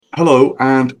Hello,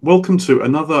 and welcome to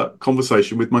another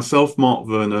conversation with myself, Mark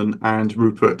Vernon, and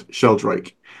Rupert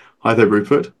Sheldrake. Hi there,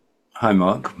 Rupert. Hi,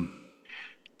 Mark.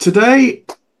 Today,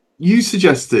 you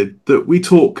suggested that we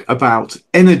talk about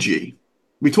energy.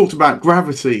 We talked about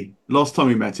gravity last time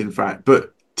we met, in fact,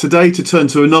 but today to turn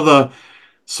to another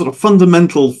sort of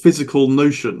fundamental physical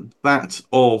notion, that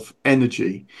of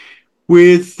energy,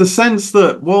 with the sense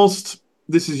that whilst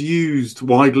this is used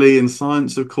widely in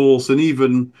science, of course, and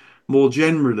even more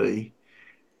generally,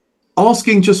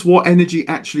 asking just what energy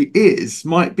actually is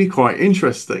might be quite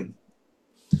interesting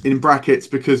in brackets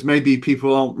because maybe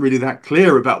people aren't really that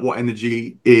clear about what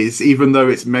energy is, even though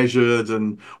it's measured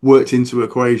and worked into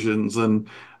equations and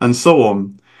so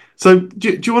on. So,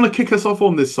 do you want to kick us off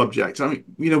on this subject? I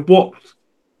mean,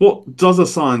 what does a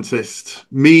scientist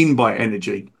mean by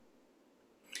energy?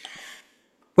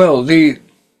 Well, the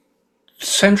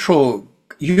central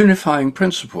unifying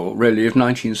principle, really, of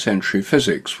 19th century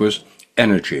physics was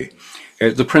energy,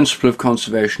 the principle of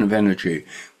conservation of energy,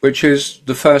 which is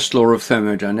the first law of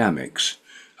thermodynamics.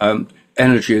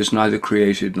 Energy is neither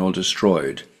created nor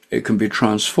destroyed. It can be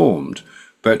transformed,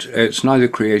 but it's neither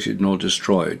created nor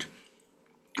destroyed.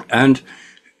 And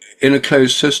in a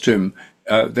closed system,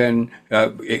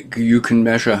 you can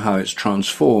measure how it's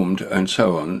transformed and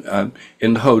so on.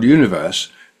 In the whole universe,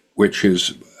 which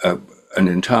is an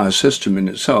entire system in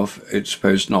itself, it's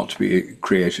supposed not to be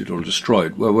created or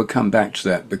destroyed. Well, we'll come back to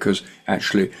that because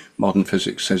actually modern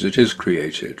physics says it is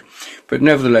created. But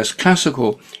nevertheless,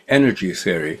 classical energy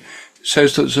theory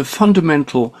says that there's a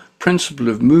fundamental principle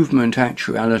of movement,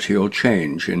 actuality, or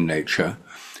change in nature,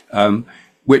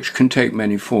 which can take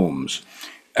many forms.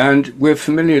 And we're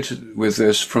familiar with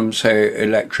this from, say,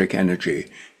 electric energy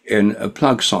in a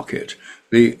plug socket.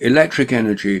 The electric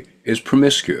energy is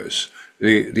promiscuous.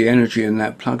 The energy in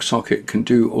that plug socket can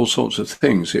do all sorts of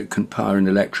things. It can power an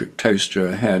electric toaster,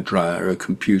 a hairdryer, a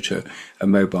computer, a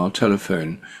mobile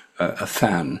telephone, a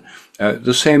fan.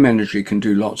 The same energy can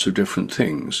do lots of different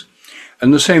things.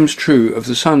 And the same is true of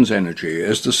the sun's energy.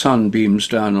 As the sun beams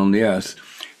down on the earth,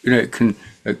 it can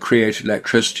create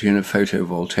electricity in a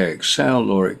photovoltaic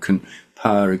cell, or it can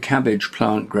power a cabbage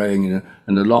plant growing in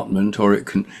an allotment, or it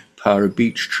can power a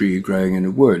beech tree growing in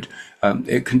a wood.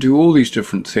 It can do all these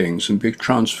different things and be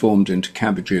transformed into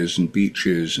cabbages and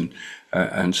beeches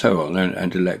and so on,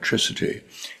 and electricity.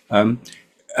 And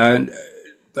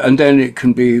and then it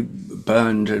can be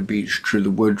burned, a beech tree,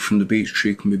 the wood from the beech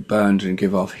tree can be burned and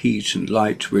give off heat and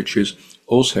light, which is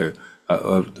also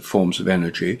the forms of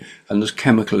energy. And there's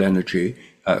chemical energy,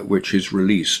 which is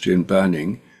released in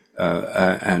burning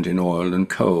and in oil and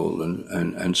coal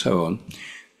and so on.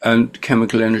 And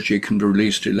chemical energy can be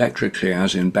released electrically,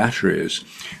 as in batteries.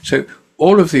 So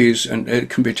all of these, and it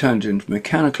can be turned into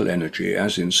mechanical energy,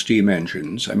 as in steam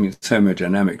engines. I mean,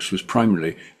 thermodynamics was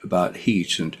primarily about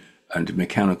heat and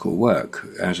mechanical work,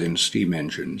 as in steam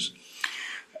engines.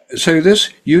 So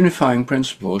this unifying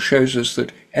principle shows us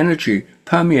that energy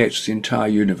permeates the entire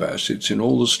universe. It's in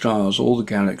all the stars, all the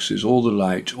galaxies, all the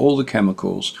light, all the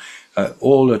chemicals,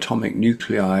 all atomic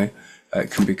nuclei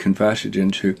can be converted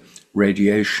into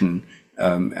radiation,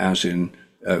 as in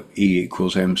E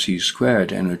equals mc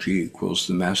squared, energy equals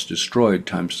the mass destroyed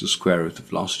times the square of the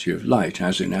velocity of light,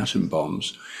 as in atom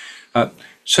bombs.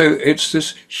 So it's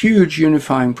this huge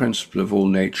unifying principle of all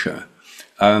nature.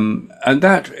 And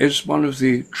that is one of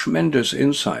the tremendous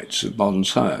insights of modern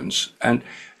science. And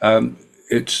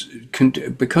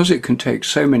because it can take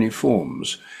so many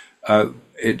forms,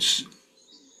 it's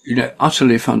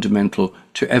utterly fundamental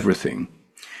to everything.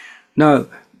 Now,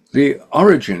 the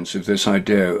origins of this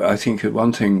idea, I think, are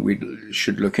one thing we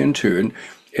should look into. And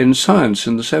in science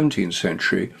in the 17th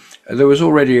century, there was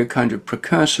already a kind of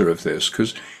precursor of this,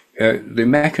 because the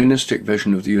mechanistic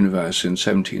vision of the universe in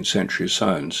 17th century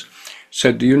science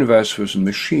said the universe was a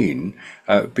machine.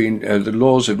 The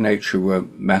laws of nature were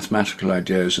mathematical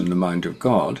ideas in the mind of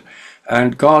God,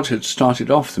 and God had started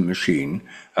off the machine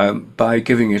by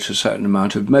giving it a certain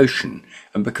amount of motion.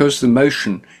 And because the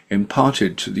motion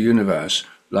imparted to the universe,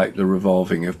 like the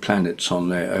revolving of planets in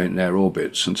their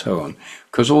orbits and so on,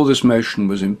 because all this motion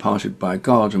was imparted by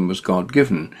God and was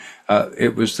God-given,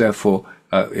 it was therefore,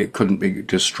 it couldn't be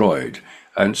destroyed.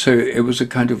 And so it was a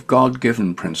kind of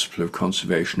God-given principle of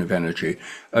conservation of energy.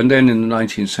 And then in the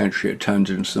 19th century, it turned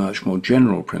into a much more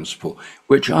general principle,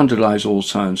 which underlies all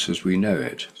science as we know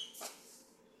it.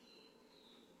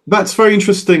 That's very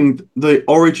interesting, the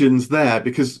origins there,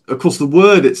 because of course the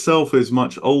word itself is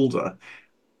much older.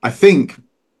 I think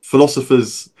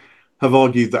philosophers have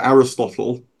argued that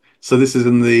Aristotle, so this is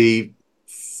in the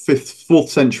fourth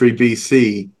century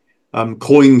BC,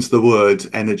 coins the word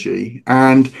energy,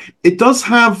 and it does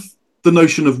have the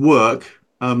notion of work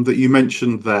that you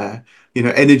mentioned there. You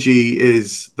know, energy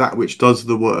is that which does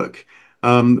the work.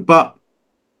 But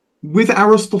with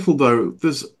Aristotle, though,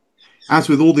 there's, as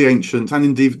with all the ancient and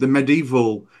indeed the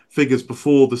medieval figures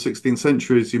before the 16th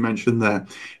century, as you mentioned there,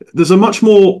 there's a much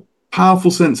more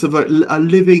powerful sense of a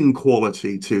living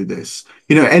quality to this.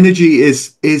 You know, energy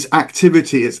is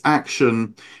activity, it's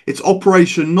action, it's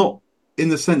operation, not in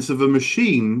the sense of a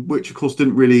machine, which of course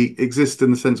didn't really exist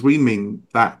in the sense we mean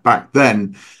that back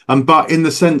then, but in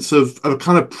the sense of a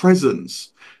kind of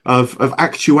presence of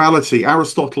actuality.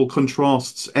 Aristotle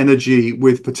contrasts energy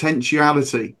with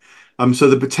potentiality. So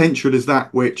the potential is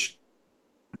that which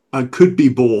could be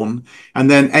born, and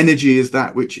then energy is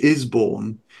that which is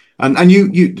born. And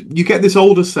you get this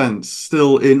older sense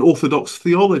still in Orthodox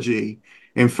theology,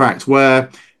 in fact, where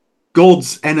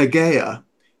God's energeia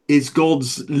is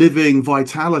God's living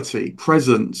vitality,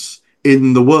 presence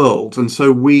in the world. And so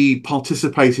we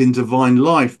participate in divine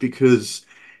life because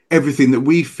everything that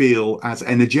we feel as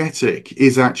energetic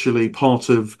is actually part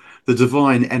of the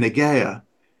divine energeia.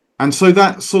 And so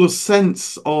that sort of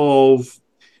sense of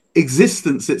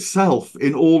existence itself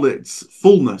in all its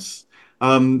fullness.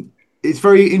 It's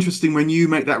very interesting when you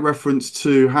make that reference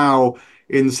to how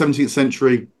in the 17th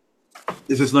century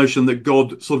there's this notion that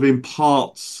God sort of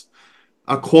imparts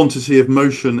a quantity of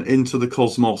motion into the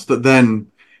cosmos that then,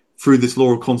 through this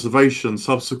law of conservation,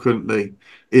 subsequently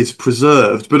is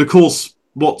preserved. But of course,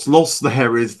 what's lost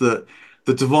there is that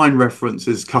the divine reference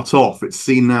is cut off. It's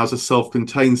seen now as a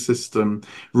self-contained system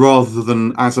rather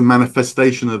than as a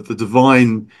manifestation of the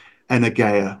divine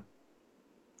energeia.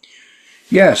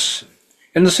 Yes.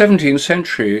 In the 17th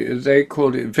century, they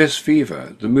called it vis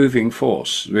viva, the moving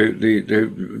force,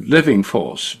 the living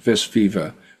force, vis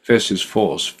viva. Vis is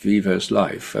force, viva is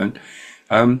life. And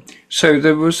so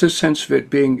there was this sense of it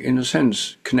being, in a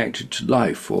sense, connected to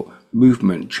life or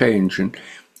movement, change, and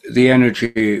the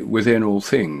energy within all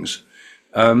things.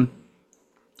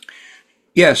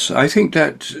 Yes, I think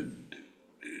that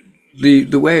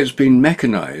the way it's been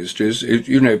mechanized is,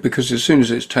 you know, because as soon as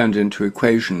it's turned into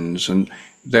equations, and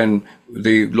then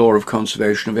the law of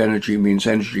conservation of energy means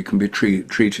energy can be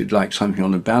treated like something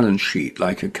on a balance sheet,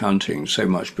 like accounting, so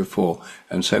much before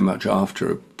and so much after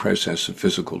a process of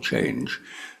physical change.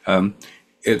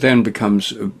 It then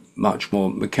becomes much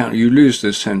more mechanical. You lose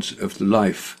this sense of the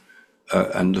life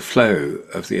and the flow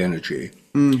of the energy.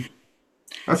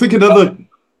 I think another.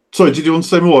 Sorry, did you want to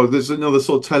say more? There's another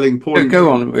sort of telling point.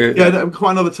 Go on. Yeah,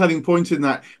 quite another telling point in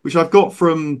that, which I've got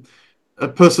from a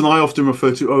person I often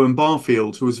refer to, Owen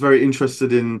Barfield, who was very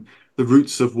interested in the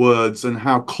roots of words and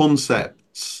how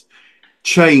concepts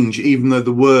change, even though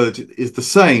the word is the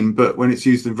same, but when it's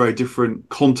used in very different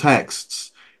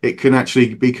contexts, it can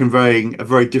actually be conveying a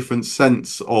very different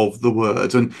sense of the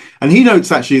word. And he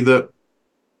notes actually that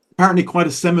apparently quite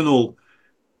a seminal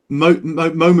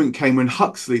moment came when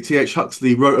T.H.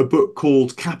 Huxley, wrote a book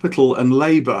called Capital and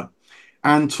Labour,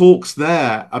 and talks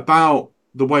there about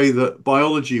the way that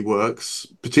biology works,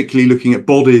 particularly looking at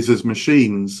bodies as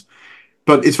machines.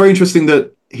 But it's very interesting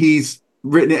that he's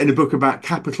written it in a book about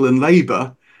capital and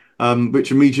labour,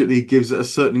 which immediately gives it a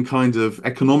certain kind of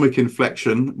economic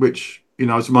inflection, which, you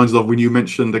know, I was reminded of when you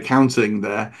mentioned accounting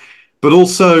there, but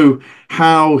also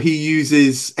how he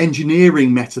uses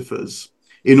engineering metaphors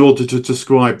in order to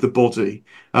describe the body.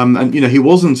 And, you know, he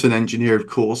wasn't an engineer, of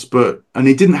course, and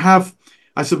he didn't have,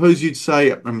 I suppose you'd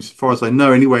say, as far as I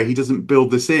know anyway, he doesn't build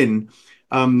this in,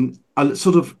 a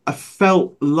sort of a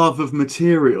felt love of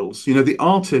materials. You know, the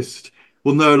artist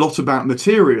will know a lot about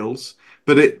materials,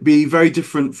 but it be very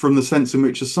different from the sense in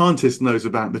which a scientist knows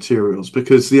about materials,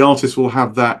 because the artist will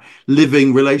have that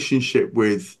living relationship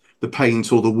with the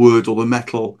paint or the wood or the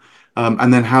metal,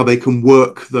 and then how they can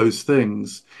work those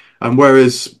things.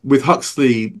 Whereas with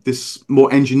Huxley, this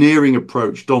more engineering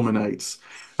approach dominates.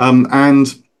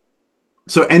 And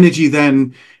so energy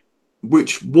then,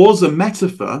 which was a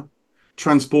metaphor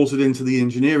transported into the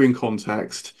engineering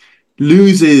context,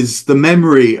 loses the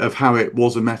memory of how it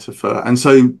was a metaphor, and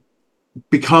so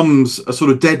becomes a sort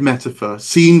of dead metaphor,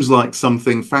 seems like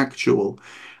something factual.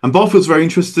 And Barfield's very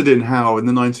interested in how in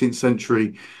the 19th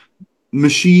century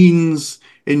machines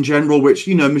in general, which,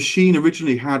 you know, machine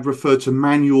originally had referred to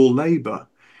manual labor.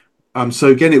 So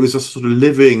again, it was a sort of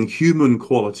living human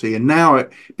quality, and now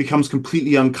it becomes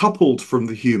completely uncoupled from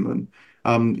the human.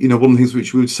 You know, one of the things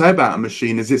which we would say about a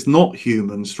machine is it's not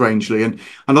human, strangely. And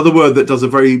another word that does a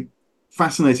very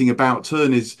fascinating about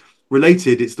turn is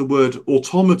related. It's the word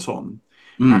automaton.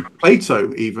 And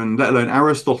Plato, even, let alone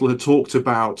Aristotle, had talked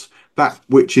about that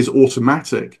which is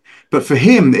automatic. But for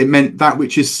him, it meant that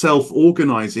which is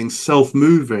self-organizing,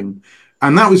 self-moving.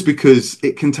 And that was because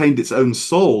it contained its own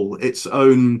soul, its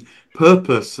own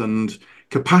purpose and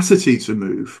capacity to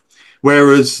move.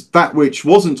 Whereas that which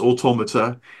wasn't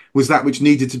automata was that which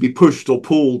needed to be pushed or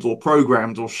pulled or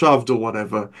programmed or shoved or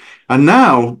whatever. And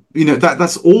now,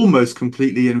 that's almost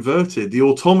completely inverted. The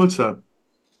automata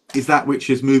is that which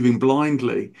is moving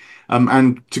blindly.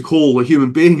 And to call a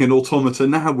human being an automata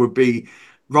now would be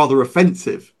rather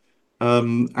offensive.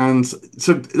 And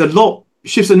so a lot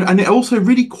shifts, and it also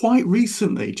really quite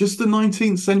recently, just the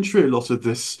 19th century, a lot of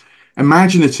this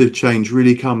imaginative change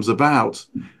really comes about.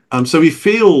 So we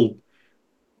feel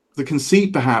the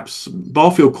conceit, perhaps,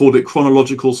 Barfield called it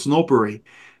chronological snobbery,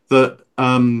 that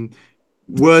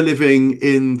we're living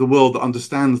in the world that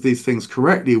understands these things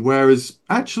correctly, whereas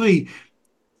actually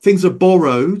things are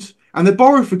borrowed, and they're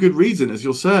borrowed for good reason, as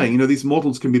you're saying. These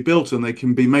models can be built and they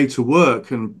can be made to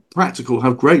work and practical,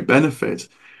 have great benefit.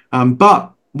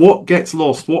 But what gets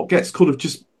lost, what gets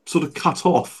just sort of cut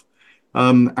off,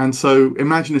 and so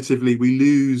imaginatively we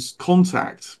lose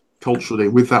contact culturally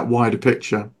with that wider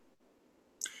picture.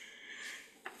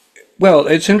 Well,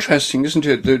 it's interesting, isn't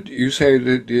it, that you say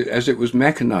that as it was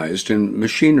mechanized in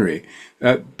machinery,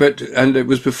 and it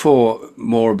was before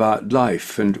more about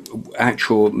life and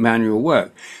actual manual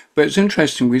work. But it's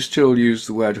interesting we still use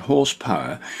the word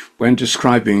horsepower when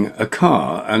describing a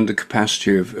car and the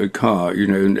capacity of a car,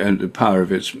 and the power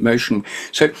of its motion.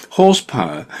 So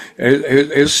horsepower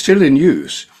is still in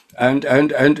use. And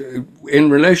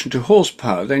in relation to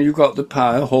horsepower, then you've got the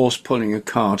power, a horse pulling a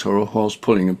cart or a horse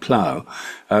pulling a plough.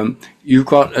 You've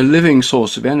got a living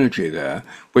source of energy there,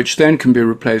 which then can be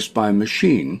replaced by a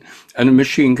machine, and a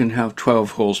machine can have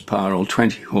 12 horsepower or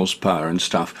 20 horsepower and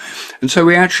stuff. And so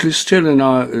we actually still in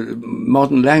our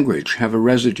modern language have a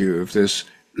residue of this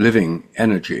living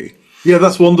energy. Yeah,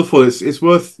 that's wonderful. It's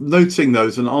worth noting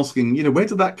those and asking, where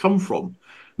did that come from?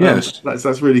 Yes.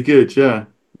 That's really good. Yeah.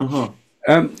 Uh-huh.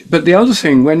 But the other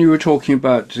thing, when you were talking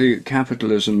about the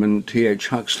capitalism and T.H.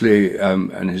 Huxley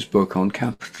and his book on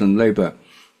capital and labor,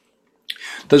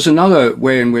 there's another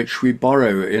way in which we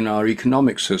borrow in our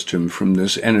economic system from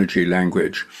this energy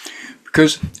language.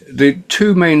 Because the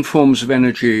two main forms of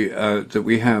energy that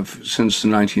we have since the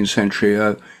 19th century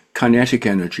are kinetic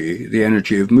energy, the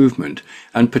energy of movement,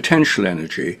 and potential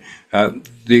energy,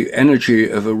 the energy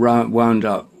of a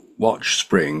wound-up watch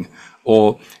spring,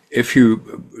 or if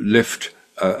you lift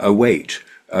a weight,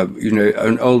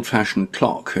 an old-fashioned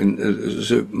clock. And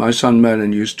so my son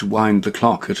Merlin used to wind the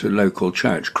clock at a local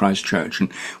church, Christ Church,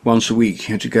 and once a week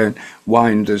he had to go and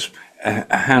wind this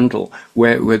a handle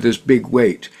with this big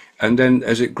weight. And then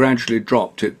as it gradually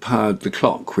dropped, it powered the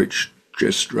clock, which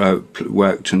just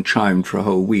worked and chimed for a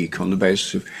whole week on the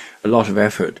basis of a lot of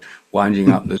effort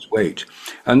winding up this weight.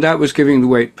 And that was giving the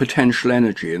weight potential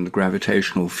energy in the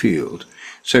gravitational field.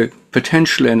 So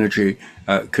potential energy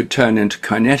could turn into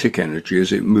kinetic energy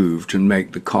as it moved and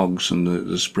make the cogs and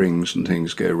the springs and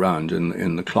things go around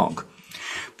in the clock.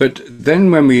 But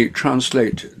then when we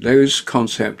translate those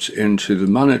concepts into the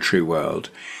monetary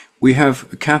world, we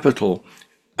have capital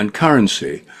and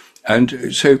currency.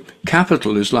 And so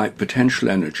capital is like potential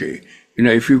energy.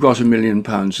 If you've got £1 million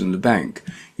in the bank,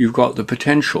 you've got the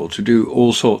potential to do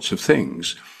all sorts of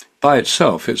things. By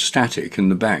itself, it's static in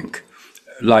the bank,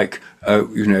 like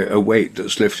a weight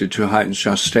that's lifted to a height and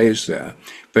just stays there.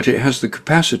 But it has the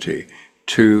capacity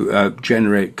to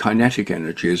generate kinetic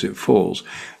energy as it falls.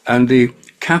 And the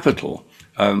capital,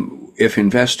 if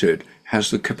invested,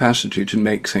 has the capacity to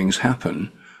make things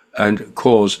happen and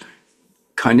cause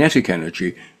kinetic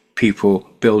energy, people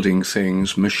building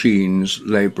things, machines,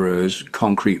 laborers,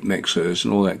 concrete mixers,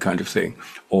 and all that kind of thing,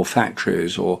 or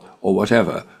factories, or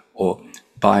whatever, or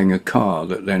buying a car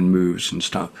that then moves and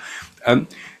stuff.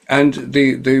 And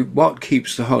the what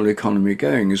keeps the whole economy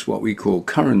going is what we call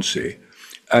currency,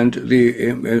 and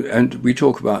we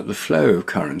talk about the flow of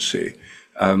currency,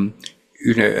 and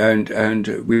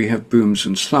we have booms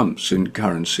and slumps in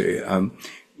currency,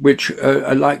 which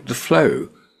are like the flow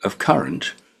of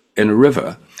current in a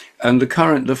river. And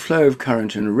the flow of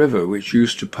current in a river, which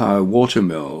used to power water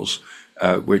mills,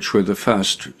 which were the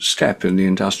first step in the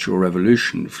Industrial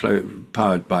Revolution,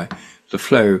 powered by the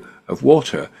flow of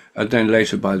water, and then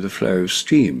later by the flow of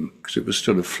steam, because it was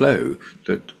still a flow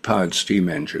that powered steam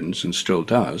engines and still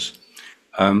does.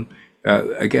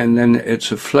 Again, then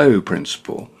it's a flow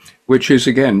principle, which is,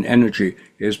 again, energy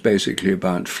is basically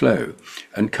about flow,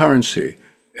 and currency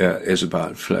is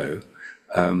about flow.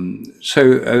 So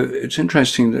it's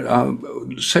interesting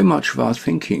that so much of our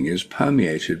thinking is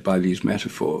permeated by these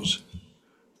metaphors.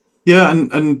 Yeah,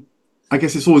 and I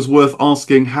guess it's always worth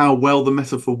asking how well the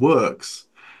metaphor works.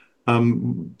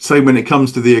 Say when it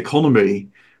comes to the economy,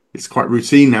 it's quite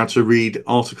routine now to read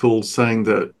articles saying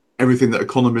that everything that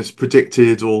economists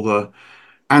predicted or the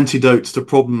antidotes to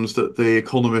problems that the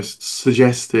economists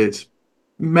suggested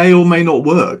may or may not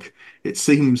work. It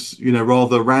seems,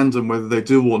 rather random whether they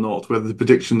do or not, whether the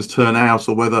predictions turn out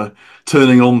or whether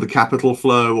turning on the capital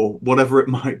flow or whatever it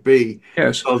might be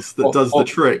Yes, does the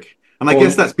trick. And I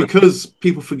guess or that's because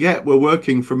people forget we're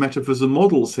working from metaphors and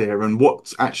models here, and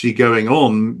what's actually going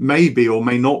on may be or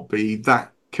may not be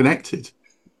that connected.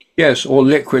 yes, or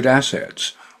liquid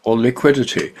assets or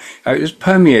liquidity. It's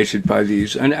permeated by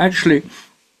these. And actually,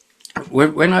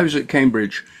 when I was at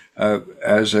Cambridge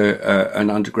as an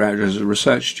undergraduate, as a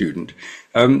research student,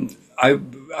 I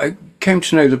came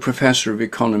to know the professor of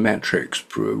econometrics,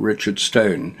 Richard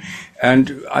Stone,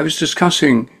 and I was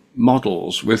discussing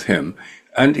models with him.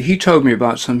 And he told me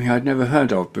about something I'd never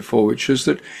heard of before, which is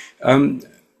that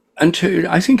until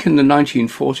I think in the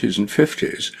 1940s and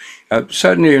 50s,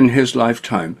 certainly in his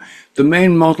lifetime, the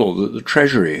main model that the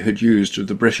Treasury had used of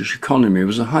the British economy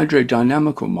was a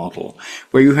hydrodynamical model,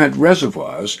 where you had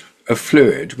reservoirs of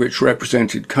fluid which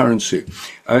represented currency,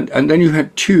 and then you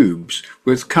had tubes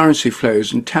with currency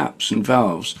flows and taps and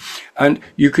valves, and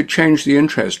you could change the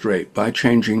interest rate by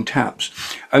changing taps,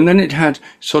 and then it had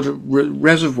sort of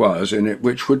reservoirs in it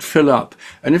which would fill up,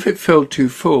 and if it filled too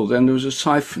full, then there was a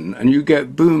siphon, and you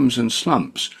get booms and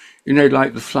slumps.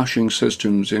 Like the flushing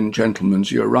systems in gentlemen's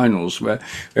urinals, where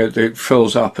it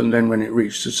fills up, and then when it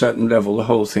reaches a certain level, the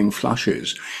whole thing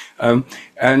flushes.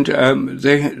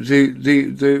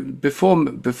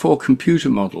 Before computer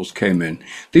models came in,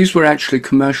 these were actually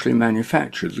commercially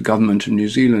manufactured. The government of New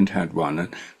Zealand had one,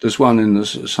 and there's one in the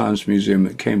Science Museum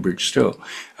at Cambridge still.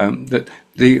 That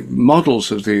the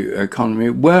models of the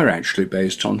economy were actually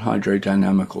based on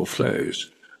hydrodynamical flows.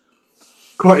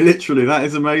 Quite literally, that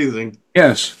is amazing.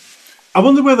 Yes. I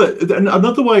wonder whether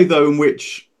another way, though, in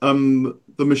which the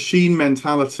machine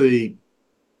mentality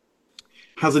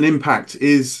has an impact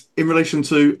is in relation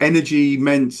to energy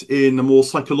meant in a more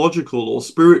psychological or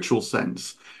spiritual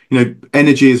sense.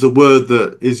 Energy is a word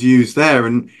that is used there,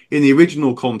 and in the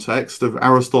original context of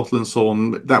Aristotle and so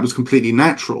on, that was completely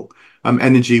natural.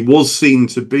 Energy was seen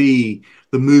to be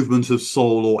the movement of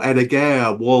soul, or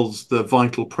energeia was the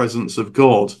vital presence of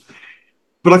God.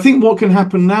 But I think what can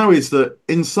happen now is that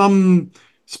in some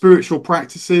spiritual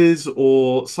practices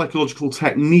or psychological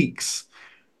techniques,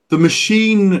 the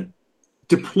machine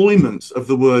deployment of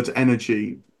the word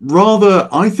energy rather,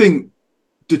 I think,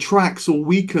 detracts or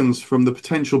weakens from the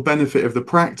potential benefit of the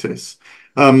practice.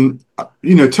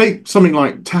 Take something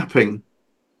like tapping,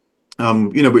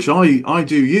 which I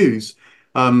do use.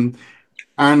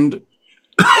 And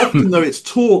often though it's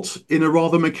taught in a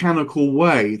rather mechanical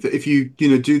way, that if you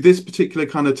do this particular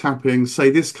kind of tapping,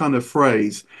 say this kind of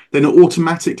phrase, then it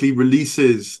automatically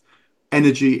releases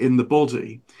energy in the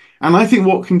body. And I think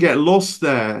what can get lost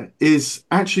there is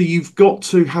actually you've got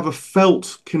to have a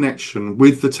felt connection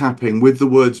with the tapping, with the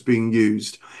words being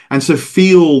used, and to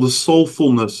feel the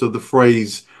soulfulness of the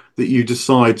phrase that you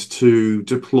decide to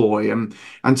deploy,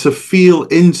 and to feel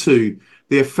into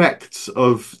the effects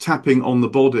of tapping on the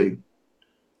body.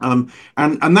 And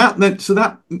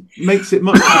that makes it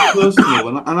much more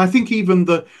personal, and I think even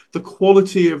the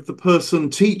quality of the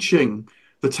person teaching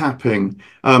the tapping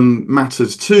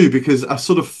matters too, because a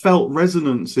sort of felt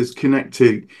resonance is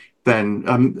connected. Then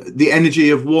the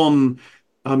energy of one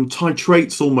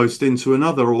titrates almost into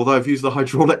another. Although I've used the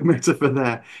hydraulic metaphor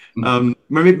there,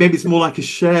 maybe it's more like a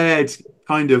shared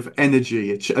kind of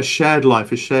energy, a shared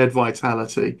life, a shared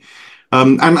vitality,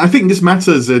 and I think this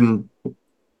matters in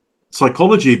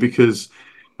psychology because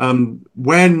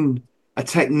when a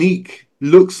technique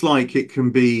looks like it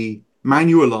can be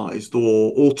manualized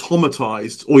or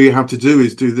automatized, all you have to do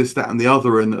is do this, that, and the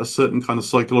other, and a certain kind of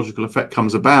psychological effect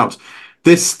comes about.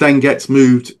 This then gets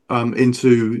moved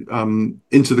into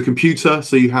the computer,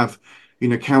 so you have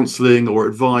counseling or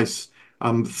advice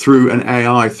through an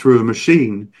AI, through a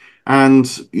machine, and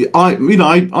I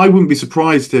wouldn't be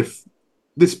surprised if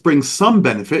this brings some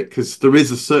benefit, because there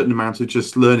is a certain amount of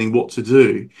just learning what to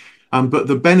do. But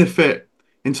the benefit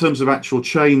in terms of actual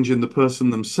change in the person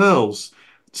themselves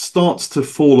starts to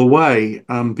fall away,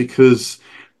 because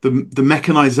the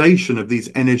mechanization of these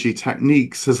energy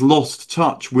techniques has lost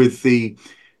touch with the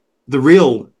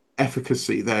real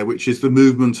efficacy there, which is the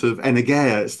movement of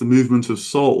energeia. It's the movement of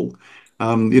soul.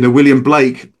 William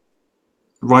Blake,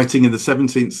 writing in the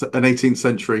 17th and 18th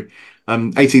century,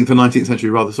 18th and 19th century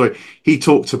rather, sorry, he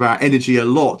talked about energy a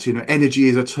lot. Energy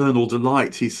is eternal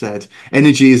delight, he said.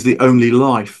 Energy is the only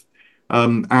life.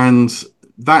 And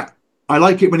that, I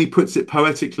like it when he puts it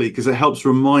poetically, because it helps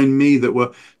remind me that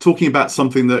we're talking about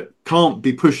something that can't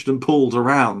be pushed and pulled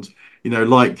around,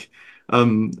 like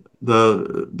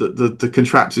the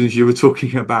contraptions you were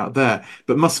talking about there,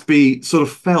 but must be sort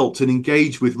of felt and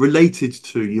engaged with, related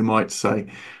to, you might say,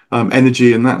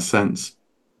 energy in that sense.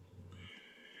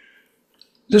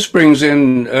 This brings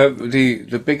in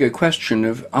the bigger question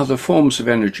of other forms of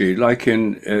energy, like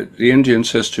in the Indian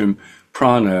system,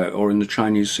 prana, or in the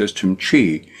Chinese system,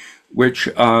 qi, which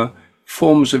are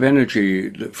forms of energy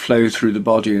that flow through the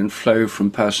body and flow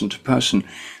from person to person.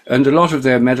 And a lot of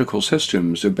their medical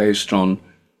systems are based on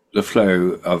the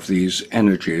flow of these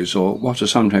energies, or what are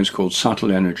sometimes called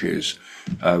subtle energies,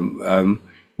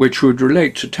 which would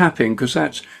relate to tapping, because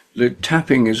the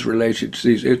tapping is related to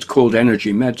these. It's called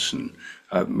energy medicine.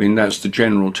 I mean, that's the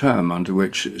general term under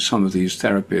which some of these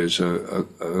therapies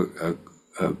are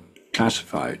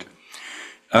classified.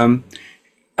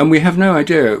 And we have no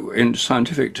idea in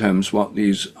scientific terms what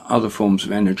these other forms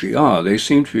of energy are. They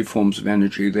seem to be forms of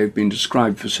energy. They've been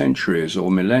described for centuries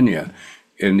or millennia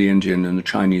in the Indian and the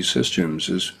Chinese systems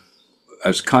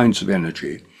as kinds of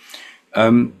energy.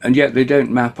 And yet they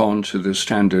don't map onto the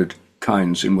standard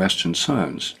kinds in Western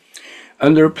science.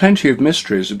 And there are plenty of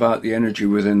mysteries about the energy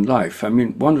within life. I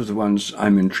mean, one of the ones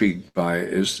I'm intrigued by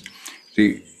is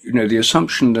the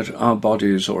assumption that our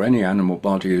bodies, or any animal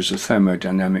body, is a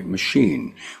thermodynamic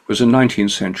machine was a 19th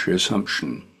century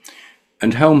assumption.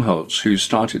 And Helmholtz, who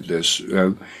started this,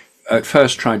 at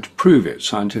first tried to prove it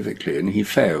scientifically, and he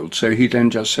failed. So he then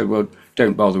just said, well,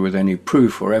 don't bother with any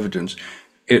proof or evidence.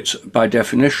 It's, by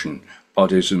definition,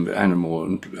 bodies and animal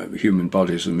and human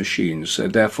bodies are machines, so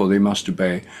therefore they must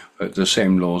obey the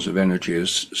same laws of energy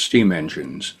as steam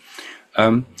engines.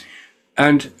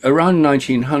 And around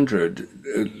 1900,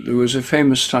 there was a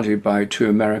famous study by two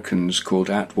Americans called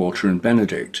Atwater and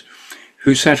Benedict,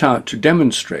 who set out to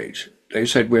demonstrate. They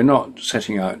said, we're not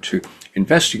setting out to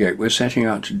investigate, we're setting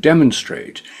out to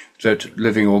demonstrate that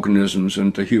living organisms,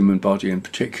 and the human body in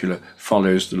particular,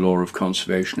 follows the law of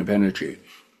conservation of energy.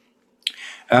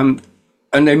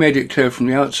 And they made it clear from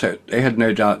the outset, they had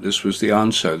no doubt this was the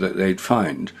answer that they'd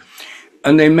find.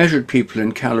 And they measured people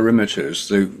in calorimeters,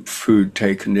 the food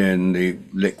taken in, the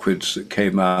liquids that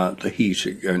came out, the heat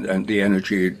and the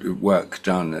energy work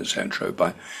done, etc.,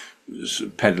 by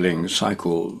pedaling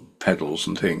cycle pedals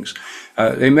and things.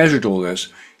 They measured all this,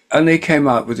 and they came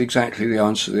out with exactly the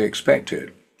answer they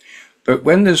expected. But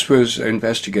when this was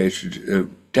investigated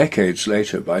decades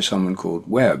later by someone called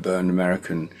Webb, an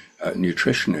American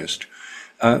nutritionist,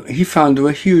 he found there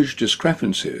were huge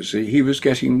discrepancies. He was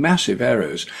getting massive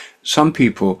errors. Some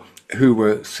people who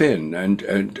were thin and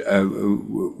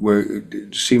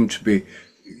seemed to be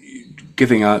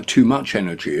giving out too much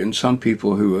energy, and some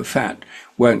people who were fat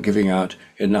weren't giving out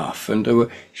enough. And there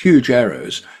were huge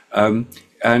errors.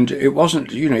 And it wasn't,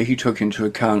 he took into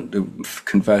account the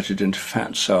converted into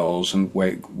fat cells and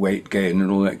weight gain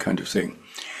and all that kind of thing.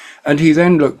 And he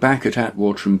then looked back at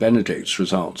Atwater and Benedict's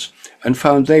results and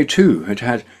found they too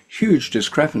had huge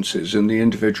discrepancies in the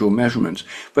individual measurements,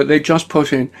 but they just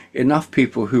put in enough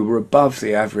people who were above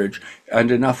the average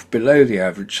and enough below the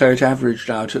average, so it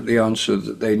averaged out at the answer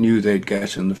that they knew they'd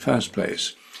get in the first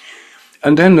place.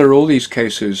 And then there are all these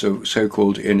cases of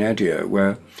so-called inedia,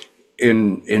 where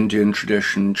in Indian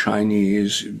tradition,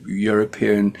 Chinese,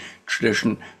 European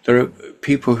tradition, there are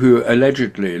people who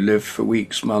allegedly live for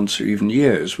weeks, months, or even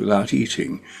years without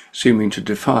eating, seeming to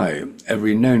defy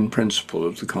every known principle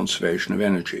of the conservation of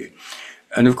energy.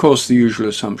 And of course, the usual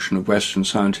assumption of Western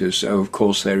scientists, of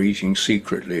course, they're eating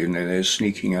secretly and they're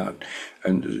sneaking out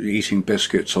and eating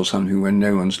biscuits or something when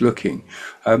no one's looking.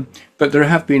 But there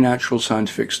have been actual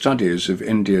scientific studies of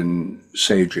Indian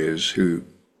sages who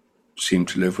seem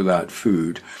to live without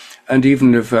food, and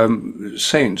even of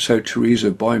saints. So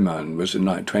Teresa Boyman was a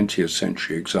 20th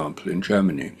century example in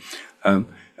Germany.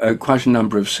 Quite a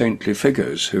number of saintly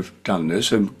figures have done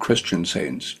this, and Christian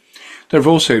saints. There have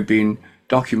also been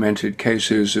documented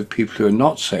cases of people who are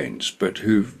not saints, but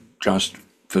who just,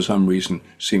 for some reason,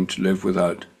 seem to live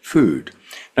without food.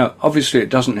 Now, obviously, it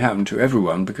doesn't happen to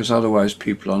everyone, because otherwise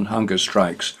people on hunger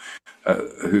strikes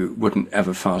who wouldn't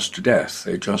ever fast to death.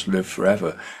 They just live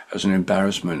forever as an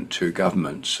embarrassment to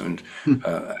governments and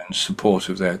support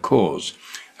of their cause.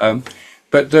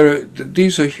 But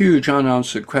these are huge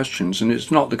unanswered questions, and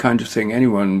it's not the kind of thing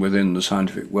anyone within the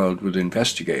scientific world would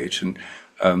investigate. And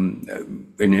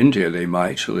in India they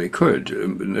might, or they could.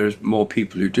 There's more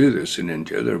people who do this in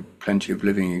India. There are plenty of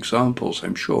living examples,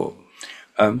 I'm sure.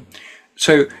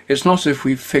 So it's not as if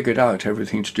we've figured out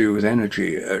everything to do with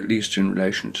energy, at least in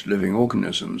relation to living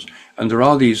organisms. And there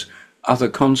are these other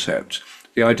concepts.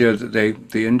 The idea that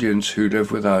the Indians who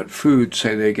live without food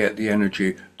say they get the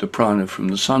energy, the prana, from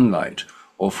the sunlight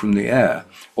or from the air,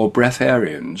 or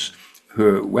breatharians who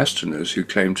are Westerners who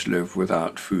claim to live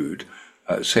without food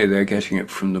say they're getting it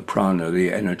from the prana,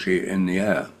 the energy in the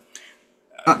air.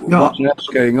 No, What on earth's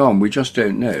going on? We just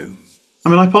don't know. I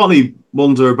mean, I partly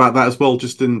wonder about that as well,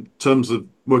 just in terms of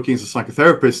working as a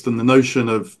psychotherapist and the notion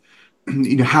of,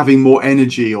 having more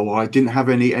energy, or I didn't have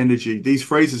any energy. These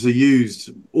phrases are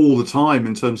used all the time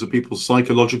in terms of people's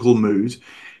psychological mood,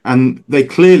 and they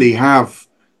clearly have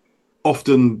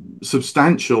often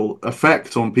substantial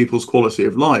effect on people's quality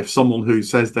of life. Someone who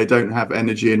says they don't have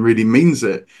energy and really means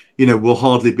it, will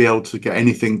hardly be able to get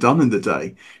anything done in the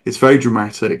day. It's very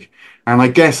dramatic. And I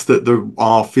guess that there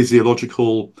are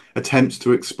physiological attempts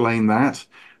to explain that.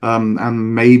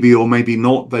 And maybe or maybe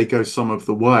not, they go some of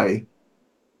the way.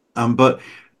 But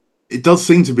it does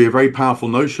seem to be a very powerful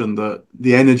notion that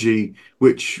the energy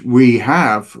which we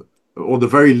have, or the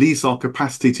very least our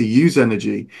capacity to use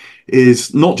energy,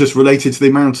 is not just related to the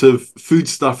amount of food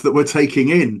stuff that we're taking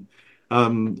in.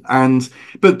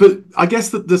 But I guess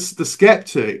that the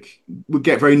skeptic would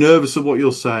get very nervous at what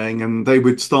you're saying, and they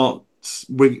would start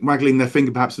waggling their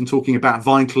finger perhaps and talking about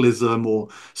vitalism or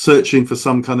searching for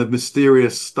some kind of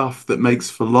mysterious stuff that makes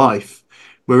for life.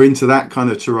 We're into that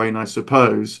kind of terrain, I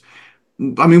suppose.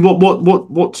 I mean,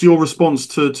 what's your response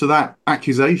to that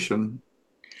accusation?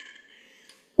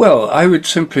 Well, I would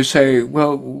simply say,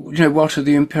 well, what are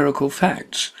the empirical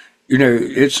facts?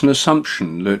 It's an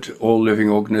assumption that all living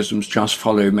organisms just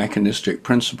follow mechanistic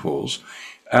principles.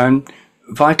 And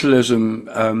vitalism,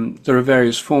 there are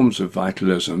various forms of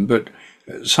vitalism, but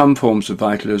some forms of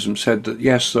vitalism said that,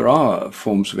 yes, there are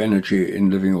forms of energy in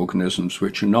living organisms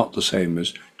which are not the same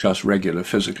as just regular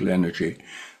physical energy.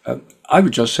 I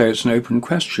would just say it's an open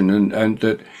question, and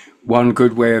that one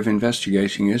good way of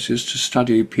investigating it is to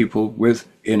study people with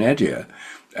inertia.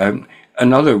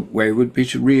 Another way would be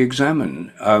to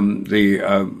re-examine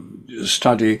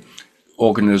study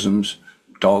organisms,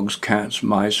 dogs, cats,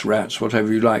 mice, rats,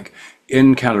 whatever you like,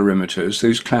 in calorimeters,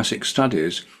 those classic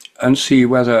studies, and see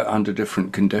whether under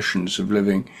different conditions of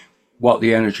living, what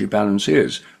the energy balance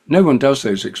is. No one does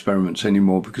those experiments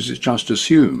anymore because it's just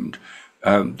assumed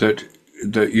that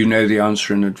you know the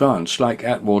answer in advance, like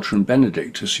Atwater and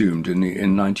Benedict assumed in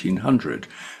 1900.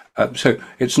 So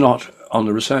it's not on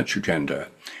the research agenda.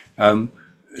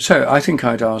 So I think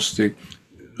I'd ask the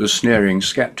sneering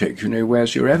skeptic,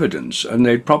 where's your evidence? And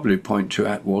they'd probably point to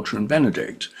Atwater and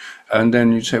Benedict. And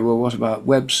then you'd say, well, what about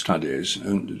Webb studies?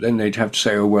 And then they'd have to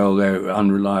say, oh, well, they're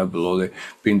unreliable, or they've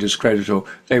been discredited, or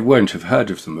they won't have heard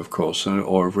of them, of course,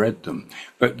 or have read them.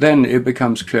 But then it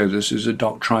becomes clear this is a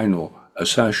doctrinal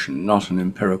assertion, not an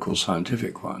empirical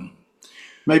scientific one.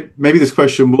 Maybe this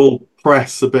question will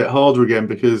press a bit harder again,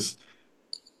 because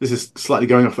this is slightly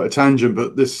going off at a tangent,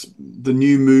 but the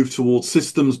new move towards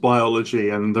systems biology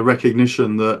and the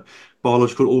recognition that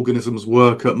biological organisms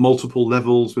work at multiple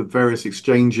levels with various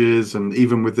exchanges, and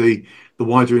even with the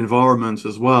wider environment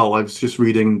as well. I was just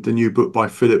reading the new book by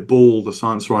Philip Ball, the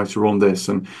science writer, on this.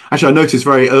 And actually, I noticed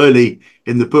very early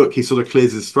in the book, he sort of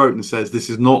clears his throat and says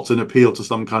this is not an appeal to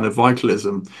some kind of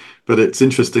vitalism. But it's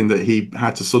interesting that he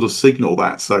had to sort of signal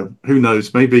that. So who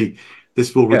knows, maybe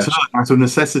this will return out of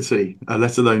necessity,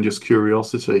 let alone just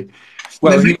curiosity.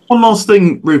 Well, one last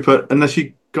thing, Rupert, unless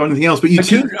you got anything else, but you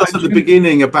teased us at the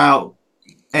beginning about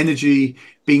energy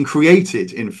being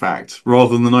created, in fact,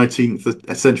 rather than the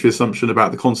 19th century assumption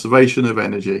about the conservation of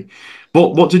energy.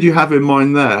 What did you have in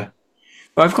mind there?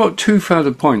 I've got two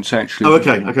further points, actually. Oh,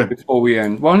 okay. Before we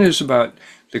end. One is about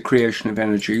the creation of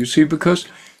energy. You see, because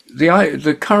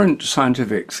the current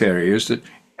scientific theory is that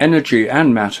energy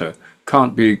and matter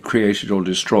can't be created or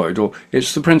destroyed, or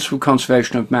it's the principal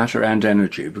conservation of matter and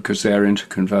energy because they are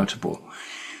interconvertible.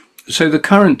 So the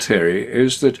current theory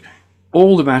is that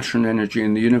all the matter and energy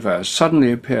in the universe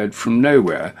suddenly appeared from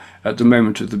nowhere at the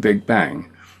moment of the Big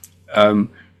Bang.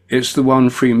 It's the one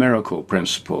free miracle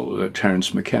principle that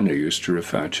Terence McKenna used to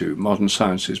refer to. Modern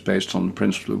science is based on the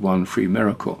principle of one free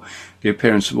miracle, the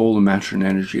appearance of all the matter and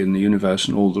energy in the universe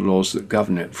and all the laws that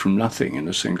govern it from nothing in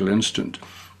a single instant.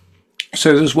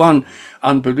 So there's one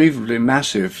unbelievably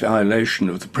massive violation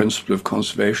of the principle of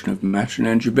conservation of matter and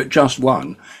energy, but just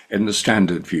one in the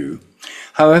standard view.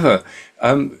 However,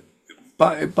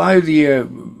 by the year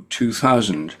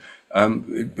 2000,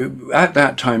 at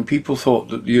that time, people thought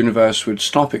that the universe would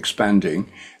stop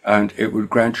expanding and it would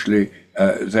gradually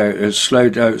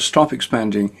stop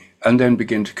expanding and then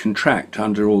begin to contract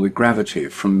under all the gravity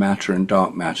from matter and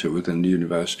dark matter within the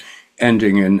universe,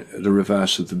 ending in the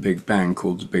reverse of the Big Bang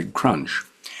called the Big Crunch.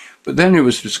 But then it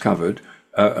was discovered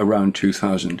around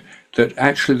 2000, that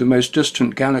actually the most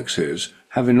distant galaxies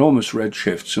have enormous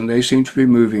redshifts and they seem to be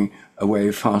moving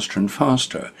away faster and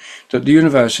faster, that the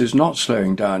universe is not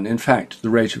slowing down. In fact, the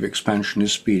rate of expansion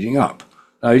is speeding up.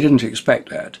 I didn't expect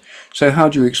that. So how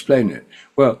do you explain it?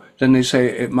 Well, then they say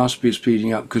it must be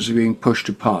speeding up because they're being pushed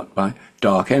apart by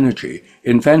dark energy,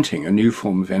 inventing a new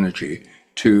form of energy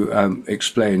to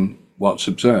explain what's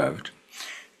observed.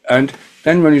 And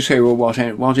then when you say, well,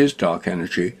 what is dark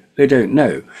energy? They don't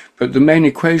know. But the main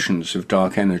equations of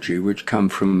dark energy, which come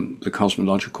from the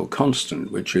cosmological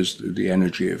constant, which is the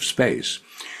energy of space,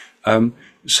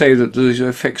 say that there's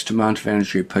a fixed amount of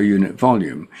energy per unit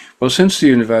volume. Well, since the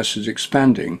universe is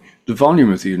expanding, the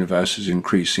volume of the universe is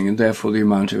increasing, and therefore the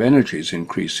amount of energy is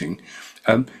increasing.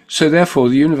 So therefore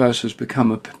the universe has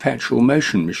become a perpetual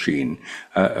motion machine,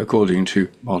 according to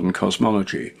modern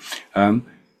cosmology.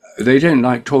 They don't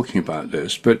like talking about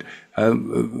this, but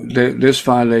this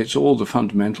violates all the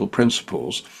fundamental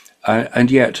principles,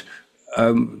 and yet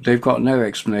they've got no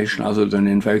explanation other than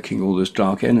invoking all this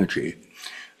dark energy.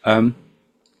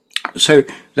 So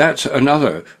that's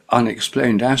another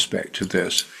unexplained aspect of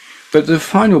this. But the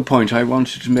final point I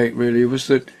wanted to make really was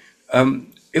that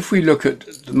if we look at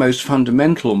the most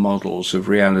fundamental models of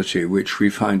reality which we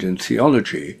find in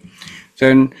theology,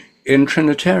 then in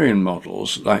Trinitarian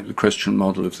models, like the Christian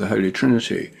model of the Holy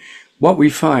Trinity, what we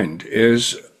find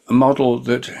is a model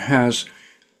that has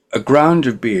a ground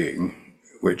of being,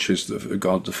 which is the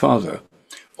God the Father,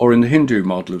 or in the Hindu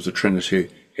model of the Trinity,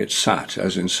 it's Sat,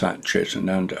 as in Sat, Chit, and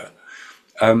Nanda.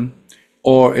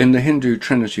 Or in the Hindu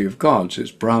Trinity of gods, it's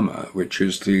Brahma, which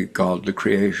is the God, the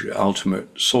creator,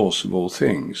 ultimate source of all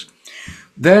things.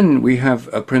 Then we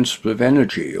have a principle of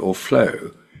energy or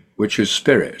flow, which is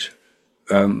spirit,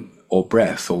 or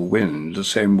breath or wind. The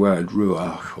same word,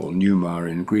 ruach or pneuma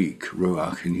in Greek,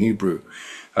 ruach in Hebrew,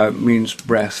 means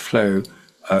breath, flow.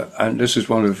 And this is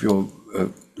one of your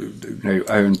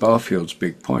Owen Barfield's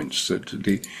big points,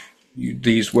 that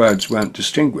these words weren't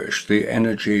distinguished. The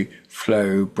energy,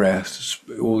 flow, breath,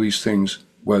 all these things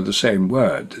were the same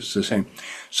word. It's the same.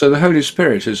 So the Holy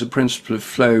Spirit is a principle of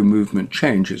flow, movement,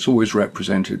 change. It's always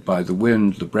represented by the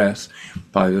wind, the breath,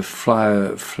 by the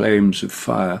flames of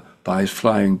fire, by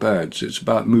flying birds. It's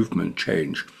about movement,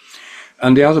 change.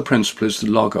 And the other principle is the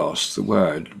logos, the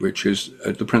word, which is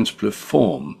the principle of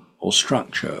form or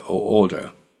structure or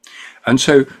order. And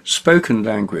so spoken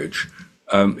language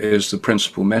is the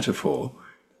principal metaphor.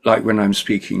 Like when I'm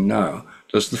speaking now,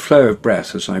 there's the flow of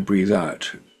breath as I breathe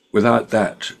out. Without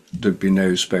that, there'd be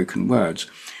no spoken words.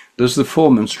 There's the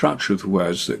form and structure of the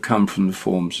words that come from the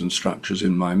forms and structures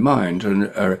in my mind and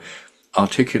are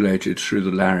articulated through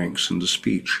the larynx and the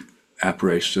speech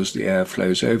apparatus as the air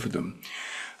flows over them.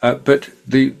 But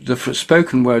the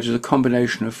spoken word is a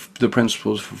combination of the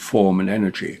principles for form and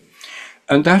energy.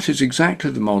 And that is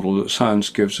exactly the model that science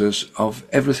gives us of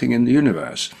everything in the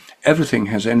universe. Everything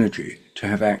has energy to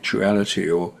have actuality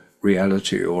or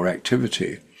reality or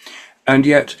activity. And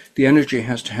yet the energy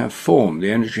has to have form.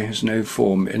 The energy has no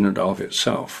form in and of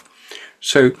itself.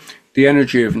 So the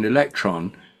energy of an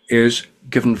electron is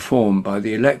given form by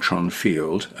the electron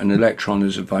field. An electron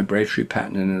is a vibratory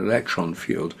pattern in an electron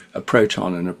field, a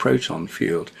proton in a proton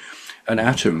field. An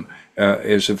atom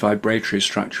is a vibratory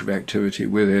structure of activity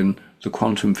within the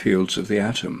quantum fields of the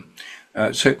atom.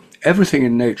 So everything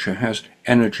in nature has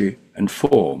energy and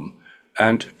form,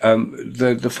 and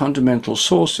the fundamental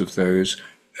source of those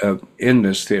in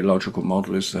this theological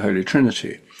model is the Holy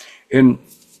Trinity. In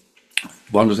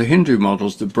one of the Hindu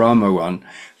models, the Brahma one,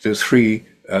 the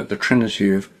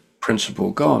Trinity of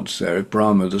principal gods there,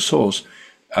 Brahma the source,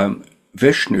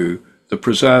 Vishnu the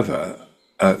preserver,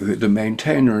 the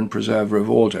maintainer and preserver of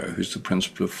order, who's the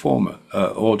principle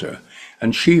of order,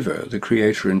 and Shiva, the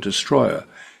creator and destroyer,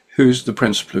 who's the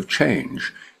principle of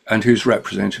change, and who's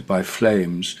represented by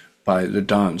flames, by the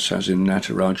dance, as in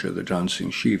Nataraja, the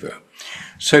dancing Shiva.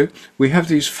 So we have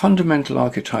these fundamental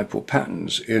archetypal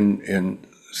patterns in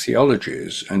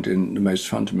theologies and in the most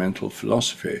fundamental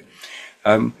philosophy,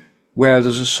 where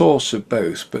there's a source of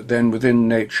both, but then within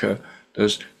nature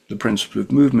there's the principle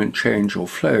of movement, change, or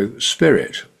flow,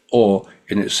 spirit, or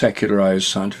in its secularized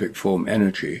scientific form,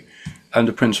 energy, and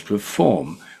the principle of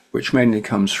form, which mainly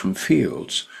comes from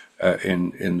fields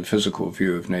in the physical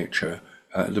view of nature,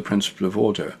 the principle of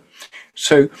order.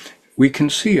 So we can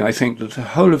see, I think, that the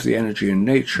whole of the energy in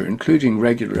nature, including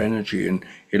regular energy in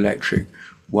electric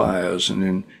wires and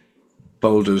in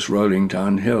boulders rolling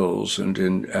down hills and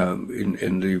in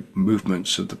the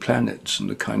movements of the planets and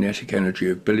the kinetic energy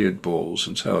of billiard balls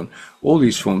and so on, all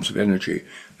these forms of energy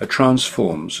are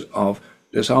transforms of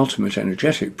this ultimate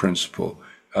energetic principle,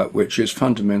 which is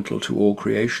fundamental to all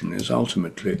creation, is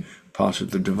ultimately part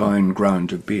of the divine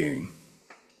ground of being.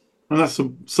 And that's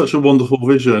such a wonderful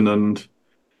vision, and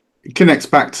it connects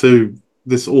back to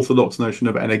this orthodox notion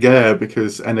of energeia,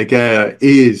 because energeia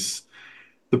is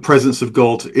the presence of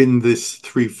God in this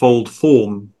threefold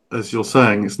form, as you're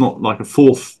saying. It's not like a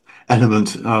fourth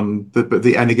element, but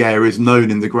the energeia is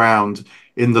known in the ground,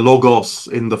 in the logos,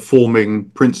 in the forming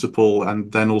principle,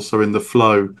 and then also in the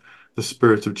flow, the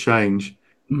spirit of change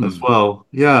as Mm. well.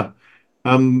 Yeah.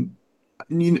 I mean,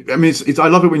 I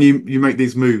love it when you make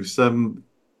these moves.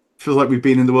 Feels like we've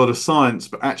been in the world of science,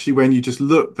 but actually, when you just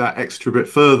look that extra bit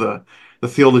further, the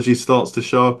theology starts to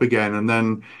show up again, and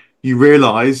then you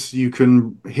realize you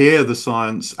can hear the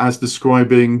science as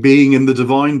describing being in the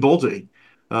divine body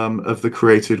of the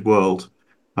created world.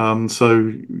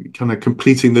 So, kind of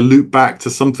completing the loop back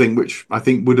to something which I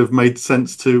think would have made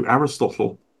sense to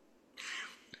Aristotle.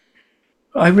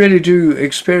 I really do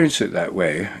experience it that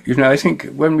way. I think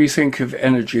when we think of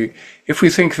energy, if we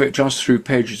think of it just through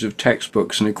pages of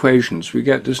textbooks and equations, we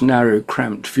get this narrow,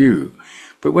 cramped view.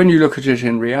 But when you look at it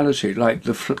in reality, like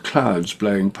the clouds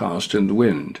blowing past in the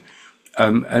wind,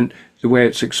 and the way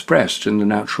it's expressed in the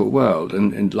natural world,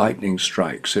 and in lightning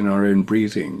strikes, in our own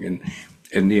breathing,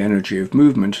 in the energy of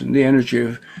movement, and the energy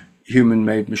of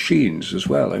human-made machines as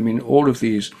well. I mean, all of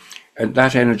these, and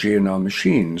that energy in our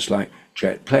machines, like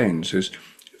jet planes, is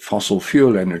fossil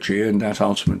fuel energy, and that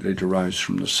ultimately derives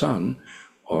from the sun.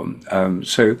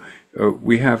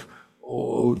 We have,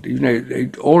 all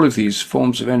of these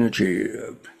forms of energy.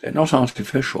 They're not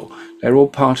artificial. They're all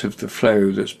part of the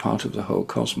flow that's part of the whole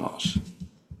cosmos.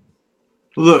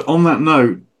 Look, on that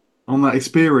note, on that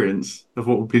experience of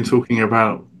what we've been talking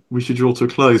about, we should draw to a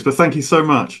close. But thank you so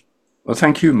much. Well,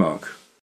 thank you, Mark.